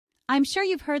I'm sure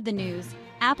you've heard the news.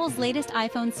 Apple's latest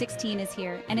iPhone 16 is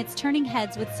here, and it's turning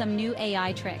heads with some new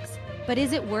AI tricks. But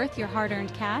is it worth your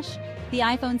hard-earned cash? The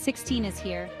iPhone 16 is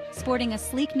here, sporting a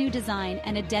sleek new design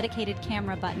and a dedicated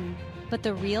camera button. But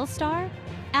the real star?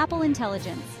 Apple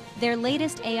Intelligence, their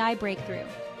latest AI breakthrough.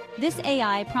 This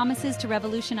AI promises to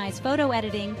revolutionize photo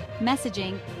editing,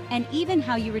 messaging, and even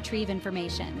how you retrieve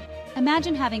information.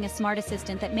 Imagine having a smart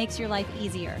assistant that makes your life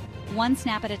easier, one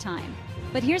snap at a time.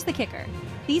 But here's the kicker.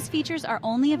 These features are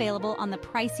only available on the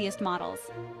priciest models.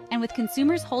 And with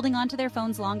consumers holding onto their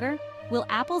phones longer, will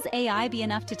Apple's AI be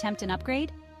enough to tempt an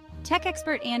upgrade? Tech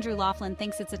expert Andrew Laughlin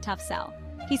thinks it's a tough sell.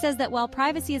 He says that while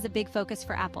privacy is a big focus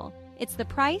for Apple, it's the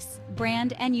price,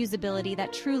 brand, and usability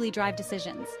that truly drive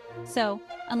decisions. So,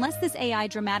 unless this AI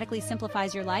dramatically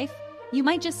simplifies your life, you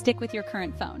might just stick with your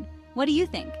current phone. What do you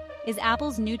think? Is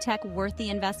Apple's new tech worth the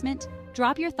investment?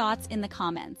 Drop your thoughts in the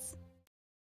comments.